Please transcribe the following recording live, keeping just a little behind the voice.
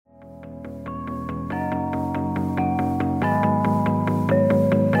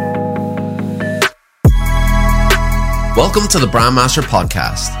Welcome to the Brandmaster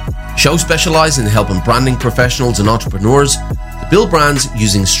Podcast, a show specialized in helping branding professionals and entrepreneurs to build brands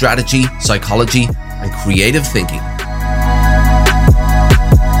using strategy, psychology, and creative thinking.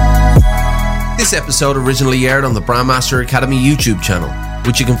 This episode originally aired on the Brandmaster Academy YouTube channel,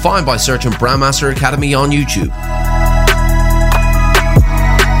 which you can find by searching Brandmaster Academy on YouTube.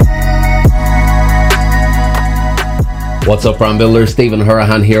 What's up, brand builders? Stephen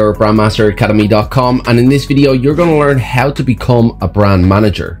Hurahan here at brandmasteracademy.com, and in this video you're going to learn how to become a brand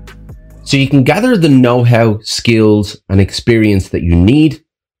manager so you can gather the know-how, skills and experience that you need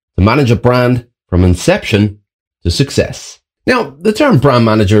to manage a brand from inception to success. Now, the term brand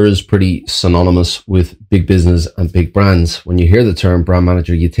manager is pretty synonymous with big business and big brands. When you hear the term brand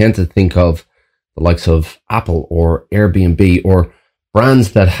manager, you tend to think of the likes of Apple or Airbnb or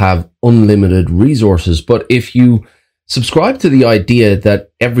brands that have unlimited resources. But if you subscribe to the idea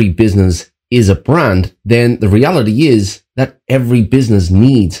that every business is a brand, then the reality is that every business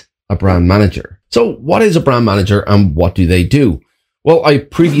needs a brand manager. So what is a brand manager and what do they do? Well, I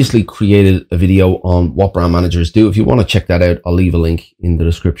previously created a video on what brand managers do. If you want to check that out, I'll leave a link in the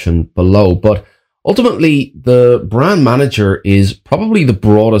description below. But ultimately, the brand manager is probably the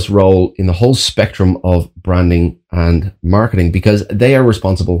broadest role in the whole spectrum of branding and marketing because they are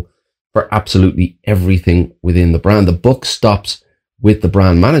responsible for absolutely everything within the brand. The buck stops with the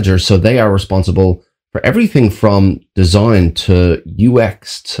brand manager, so they are responsible for everything from design to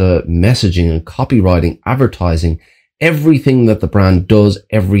UX to messaging and copywriting, advertising. Everything that the brand does,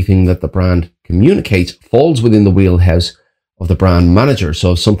 everything that the brand communicates falls within the wheelhouse of the brand manager.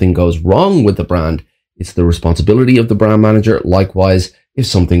 So if something goes wrong with the brand, it's the responsibility of the brand manager. Likewise, if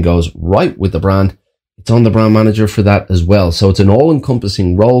something goes right with the brand, it's on the brand manager for that as well. So it's an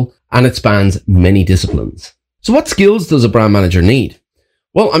all-encompassing role and it spans many disciplines. So what skills does a brand manager need?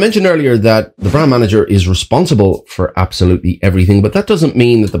 Well, I mentioned earlier that the brand manager is responsible for absolutely everything, but that doesn't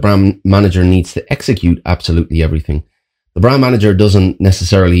mean that the brand manager needs to execute absolutely everything. The brand manager doesn't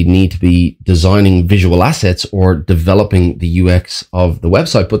necessarily need to be designing visual assets or developing the UX of the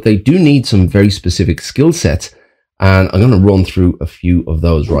website, but they do need some very specific skill sets. And I'm going to run through a few of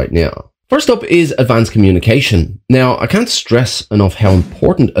those right now. First up is advanced communication. Now, I can't stress enough how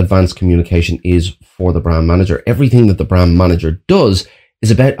important advanced communication is for the brand manager. Everything that the brand manager does is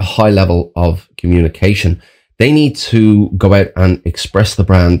about a high level of communication. They need to go out and express the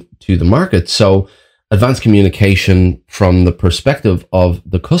brand to the market. So advanced communication from the perspective of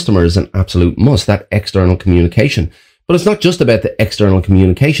the customer is an absolute must, that external communication. But it's not just about the external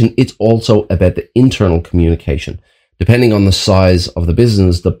communication, it's also about the internal communication. Depending on the size of the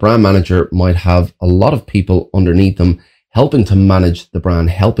business, the brand manager might have a lot of people underneath them helping to manage the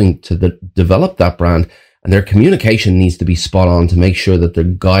brand, helping to develop that brand, and their communication needs to be spot on to make sure that they're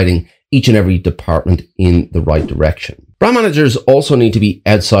guiding each and every department in the right direction. Brand managers also need to be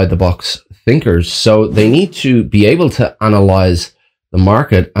outside the box thinkers, so they need to be able to analyze the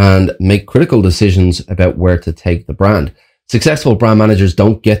market and make critical decisions about where to take the brand. Successful brand managers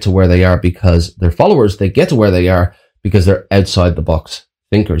don't get to where they are because they're followers, they get to where they are because they're outside the box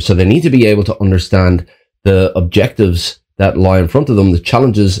thinkers. So they need to be able to understand the objectives that lie in front of them, the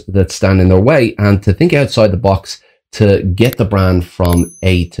challenges that stand in their way, and to think outside the box to get the brand from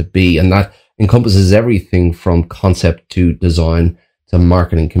A to B. And that encompasses everything from concept to design to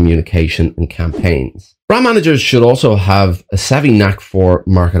marketing, communication, and campaigns. Brand managers should also have a savvy knack for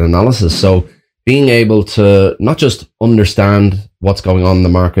market analysis. So being able to not just understand what's going on in the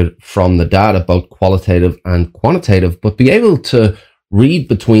market from the data, both qualitative and quantitative, but be able to read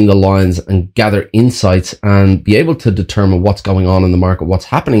between the lines and gather insights and be able to determine what's going on in the market, what's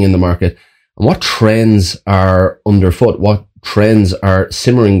happening in the market, and what trends are underfoot, what trends are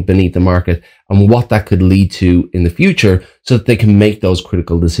simmering beneath the market, and what that could lead to in the future so that they can make those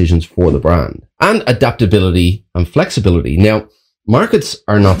critical decisions for the brand. And adaptability and flexibility. Now, markets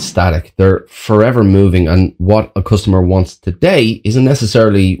are not static. They're forever moving, and what a customer wants today isn't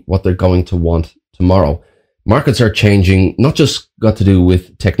necessarily what they're going to want tomorrow. Markets are changing, not just got to do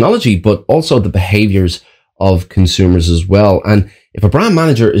with technology, but also the behaviors of consumers as well. And if a brand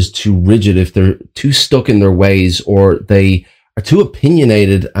manager is too rigid, if they're too stuck in their ways, or they are too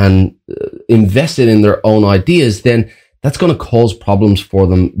opinionated and invested in their own ideas, then that's going to cause problems for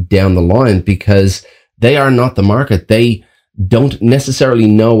them down the line because they are not the market. They don't necessarily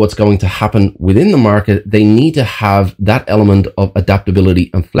know what's going to happen within the market. They need to have that element of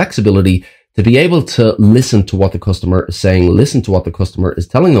adaptability and flexibility to be able to listen to what the customer is saying, listen to what the customer is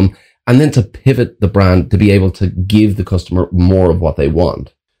telling them, and then to pivot the brand to be able to give the customer more of what they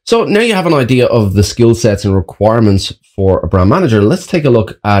want. So now you have an idea of the skill sets and requirements for a brand manager. Let's take a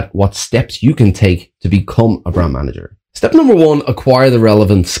look at what steps you can take to become a brand manager. Step number 1, acquire the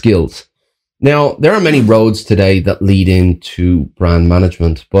relevant skills. Now, there are many roads today that lead into brand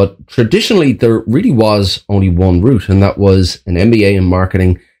management, but traditionally there really was only one route, and that was an MBA in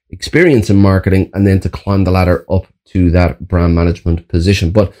marketing, experience in marketing, and then to climb the ladder up to that brand management position.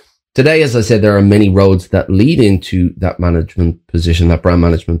 But today, as I said, there are many roads that lead into that management position, that brand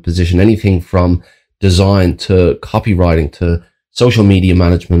management position, anything from design to copywriting to social media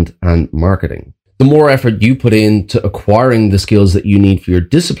management and marketing. The more effort you put into acquiring the skills that you need for your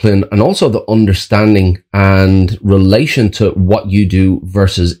discipline, and also the understanding and relation to what you do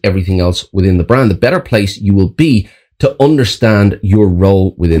versus everything else within the brand, the better place you will be to understand your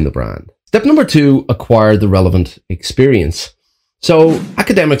role within the brand. Step number 2, acquire the relevant experience. So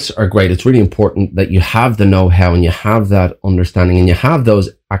academics are great. It's really important that you have the know-how and you have that understanding and you have those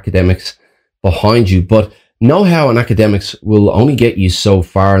academics behind you, but know-how and academics will only get you so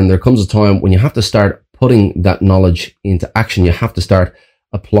far, and there comes a time when you have to start putting that knowledge into action. You have to start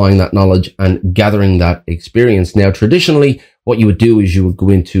applying that knowledge and gathering that experience. Now, traditionally, what you would do is you would go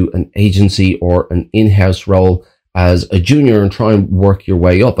into an agency or an in-house role as a junior and try and work your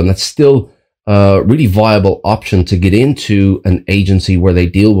way up, and that's still a really viable option to get into an agency where they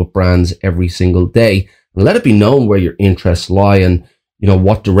deal with brands every single day. And let it be known where your interests lie and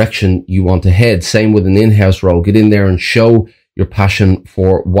what direction you want to head. Same with an in-house role. Get in there and show your passion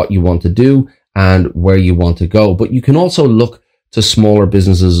for what you want to do and where you want to go. But you can also look to smaller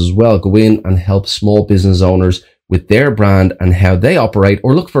businesses as well. Go in and help small business owners with their brand and how they operate,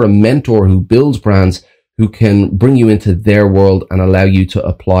 or look for a mentor who builds brands who can bring you into their world and allow you to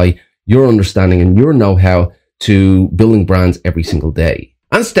apply your understanding and your know-how to building brands every single day.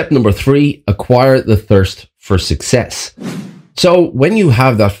 And step number 3, acquire the thirst for success. So when you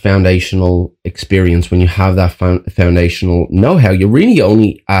have that foundational experience, when you have that foundational know-how, you're really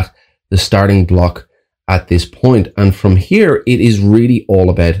only at the starting block at this point. And from here, it is really all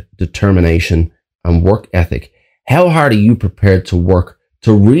about determination and work ethic. How hard are you prepared to work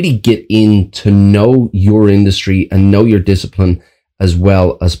to really get in to know your industry and know your discipline as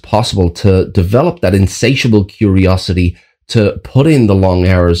well as possible, to develop that insatiable curiosity, to put in the long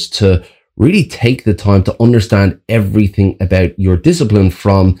hours, to really take the time to understand everything about your discipline,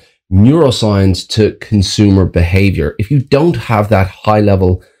 from neuroscience to consumer behavior. If you don't have that high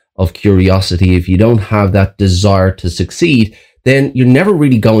level of curiosity, if you don't have that desire to succeed, then you're never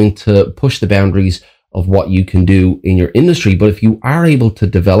really going to push the boundaries of what you can do in your industry. But if you are able to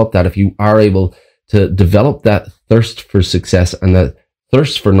develop that, if you are able to develop that thirst for success and that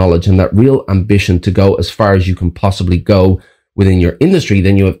thirst for knowledge and that real ambition to go as far as you can possibly go within your industry,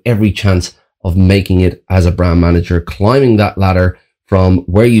 then you have every chance of making it as a brand manager, climbing that ladder from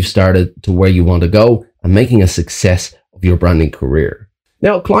where you started to where you want to go and making a success of your branding career.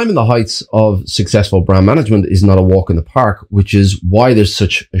 Now, climbing the heights of successful brand management is not a walk in the park, which is why there's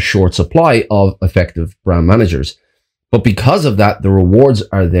such a short supply of effective brand managers. But because of that, the rewards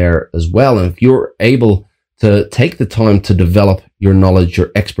are there as well. And if you're able to take the time to develop your knowledge,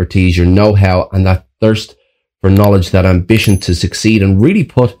 your expertise, your know-how, and that thirst for knowledge, that ambition to succeed and really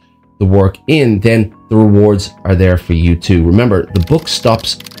put the work in, then the rewards are there for you too. Remember, the buck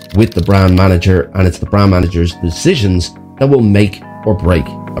stops with the brand manager, and it's the brand manager's decisions that will make or break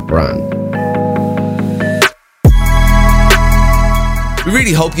a brand. We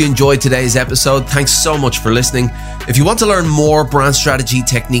really hope you enjoyed today's episode. Thanks so much for listening. If you want to learn more brand strategy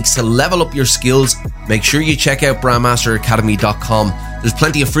techniques to level up your skills, make sure you check out brandmasteracademy.com. There's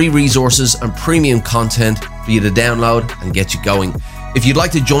plenty of free resources and premium content for you to download and get you going. If you'd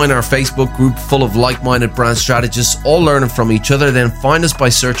like to join our Facebook group full of like-minded brand strategists, all learning from each other, then find us by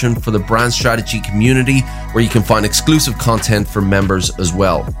searching for the Brand Strategy Community, where you can find exclusive content for members as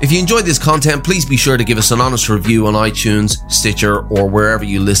well. If you enjoyed this content, please be sure to give us an honest review on iTunes, Stitcher, or wherever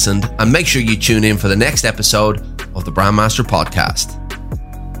you listened, and make sure you tune in for the next episode of the Brandmaster Podcast.